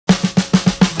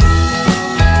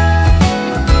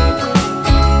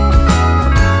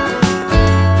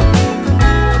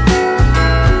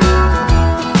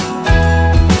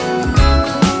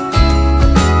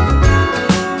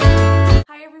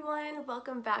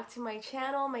back to my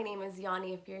channel. My name is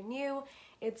Yanni if you're new.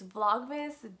 It's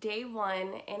Vlogmas day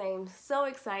 1 and I'm so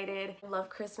excited. I love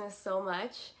Christmas so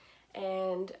much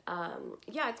and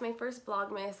yeah, it's my first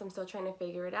Vlogmas. I'm still trying to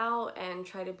figure it out and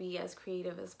try to be as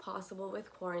creative as possible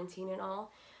with quarantine and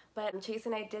all. But Chase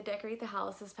and I did decorate the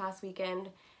house this past weekend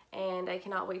and I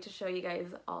cannot wait to show you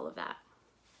guys all of that.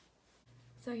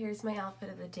 So here's my outfit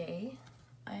of the day.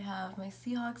 I have my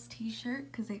Seahawks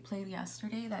t-shirt because they played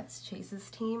yesterday. That's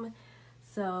Chase's team.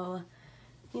 So,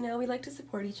 you know, we like to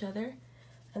support each other.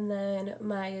 And then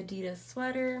my Adidas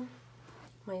sweater,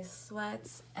 my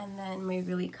sweats, and then my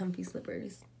really comfy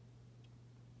slippers.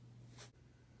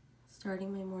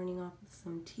 Starting my morning off with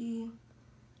some tea.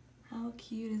 How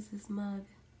cute is this mug?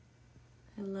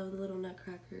 I love the little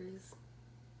nutcrackers.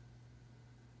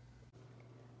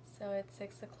 So it's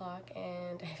 6 o'clock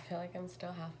and I feel like I'm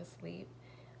still half asleep,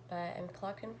 but I'm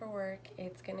clocked in for work.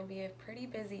 It's gonna be a pretty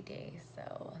busy day,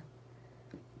 so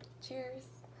cheers.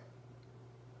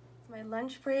 It's my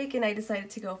lunch break and I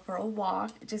decided to go for a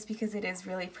walk just because it is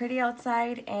really pretty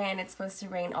outside and it's supposed to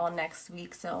rain all next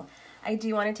week, so I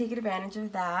do want to take advantage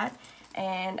of that.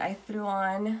 And I threw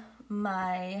on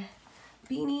my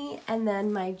beanie and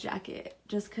then my jacket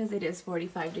just because it is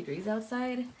 45 degrees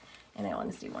outside and I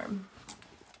want to stay warm.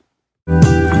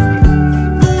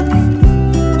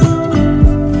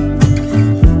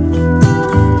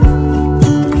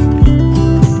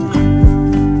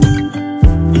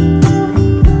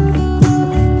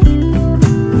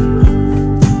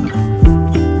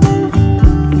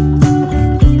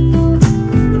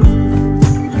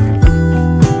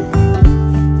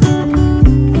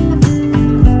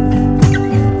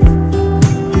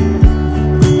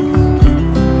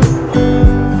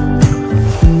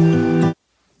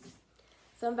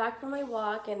 So I'm back from my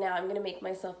walk and now I'm gonna make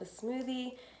myself a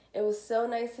smoothie. It was so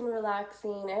nice and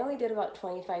relaxing. I only did about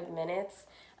 25 minutes.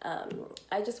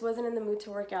 I just wasn't in the mood to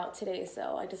work out today,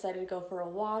 so I decided to go for a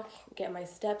walk, get my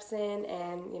steps in,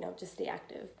 and, you know, just stay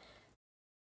active.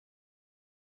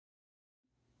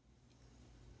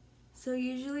 So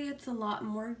usually it's a lot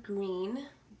more green,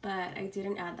 but I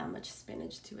didn't add that much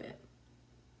spinach to it.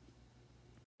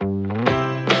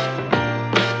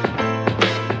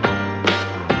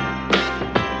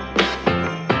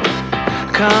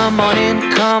 Come on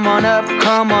in, come on up,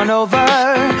 come on over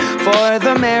for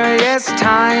the merriest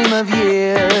time of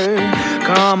year.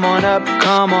 Come on up,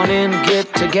 come on in,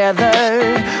 get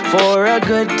together for a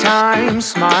good time,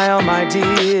 smile my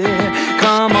dear.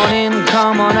 Come on in,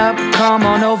 come on up, come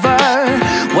on over,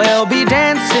 we'll be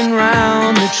dancing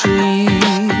round the tree.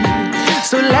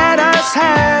 So let us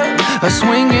have a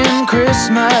swinging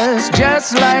Christmas,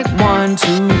 just like 1, 2,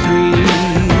 3.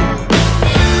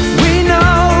 We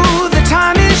know the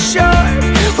time is short,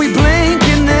 we blink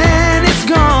and then it's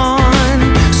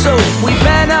gone. So we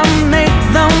better make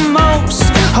the most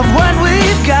of what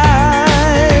we've got.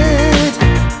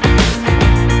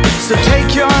 So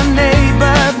take your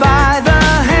neighbor by the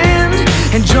hand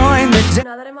and join the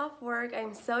Now that I'm off work,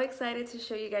 I'm so excited to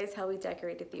show you guys how we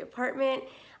decorated the apartment.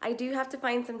 I do have to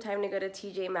find some time to go to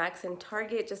TJ Maxx and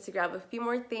Target just to grab a few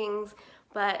more things,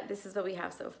 but this is what we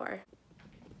have so far.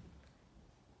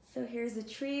 So here's the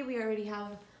tree. We already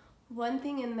have one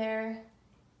thing in there,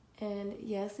 and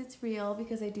yes, it's real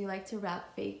because I do like to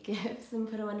wrap fake gifts and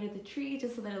put them under the tree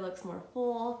just so that it looks more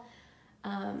full.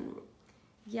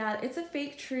 Yeah, it's a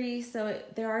fake tree, so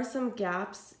there are some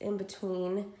gaps in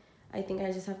between. I think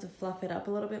I just have to fluff it up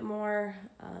a little bit more.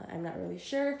 I'm not really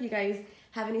sure. If you guys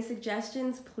have any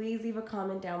suggestions, please leave a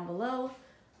comment down below.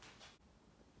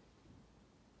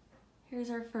 Here's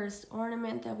our first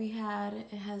ornament that we had.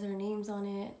 It has our names on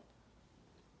it.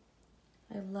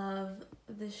 I love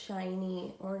the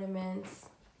shiny ornaments.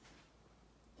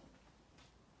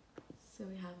 So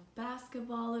we have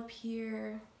basketball up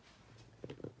here,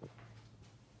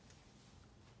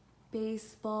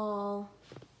 baseball,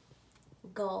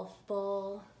 golf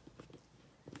ball.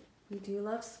 We do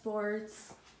love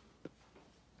sports.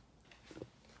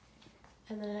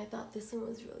 And then I thought this one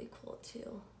was really cool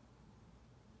too.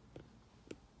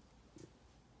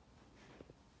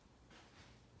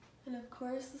 And of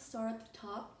course, the star at the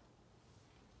top.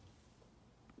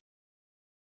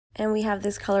 And we have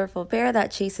this colorful bear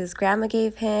that Chase's grandma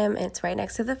gave him. It's right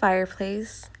next to the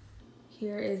fireplace.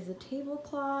 Here is the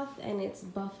tablecloth, and it's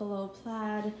buffalo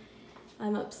plaid.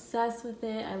 I'm obsessed with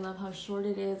it. I love how short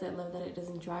it is. I love that it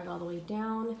doesn't drag all the way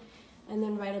down. And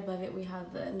then right above it, we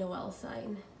have the Noel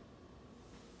sign.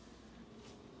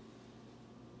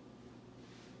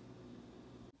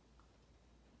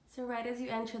 So right as you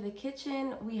enter the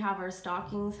kitchen, we have our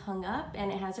stockings hung up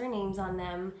and it has our names on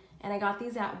them. And I got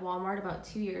these at Walmart about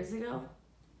 2 years ago.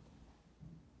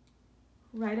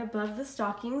 Right above the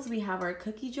stockings, we have our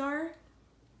cookie jar.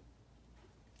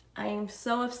 I am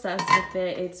so obsessed with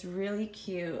it. It's really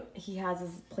cute. He has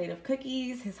his plate of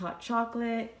cookies, his hot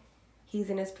chocolate, he's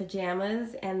in his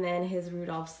pajamas, and then his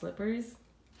Rudolph slippers.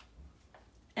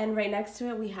 And right next to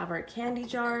it, we have our candy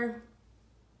jar,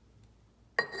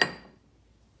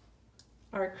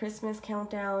 our Christmas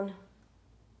countdown.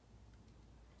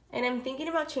 And I'm thinking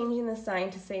about changing the sign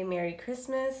to say Merry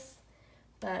Christmas,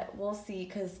 but we'll see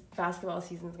because basketball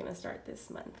season is gonna start this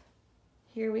month.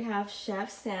 Here we have Chef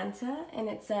Santa, and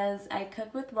it says, I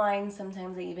cook with wine,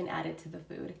 sometimes I even add it to the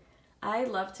food. I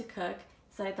love to cook,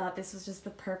 so I thought this was just the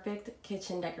perfect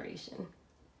kitchen decoration.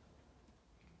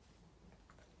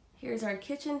 Here's our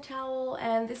kitchen towel,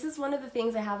 and this is one of the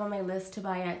things I have on my list to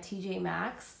buy at TJ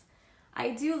Maxx. I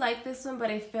do like this one, but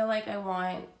I feel like I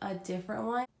want a different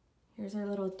one. Here's our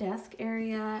little desk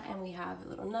area, and we have a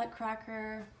little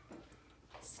nutcracker,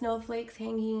 snowflakes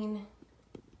hanging,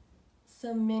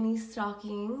 some mini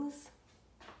stockings,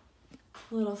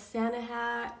 a little Santa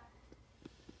hat,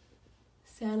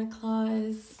 Santa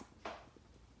Claus.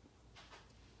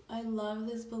 I love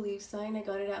this belief sign. I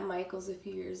got it at Michael's a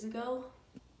few years ago.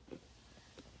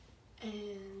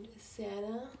 And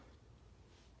Santa.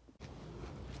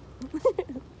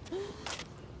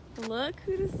 Look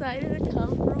who decided to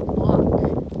come for a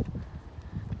walk.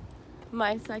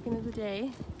 My second of the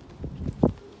day.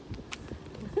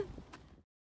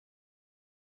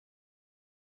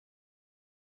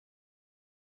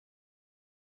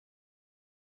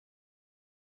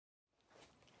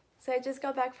 So I just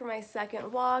got back from my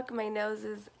second walk. My nose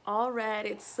is all red.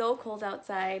 It's so cold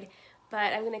outside.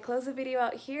 But I'm going to close the video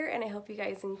out here, and I hope you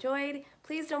guys enjoyed.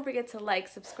 Please don't forget to like,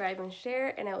 subscribe, and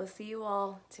share, and I will see you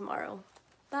all tomorrow.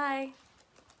 Bye!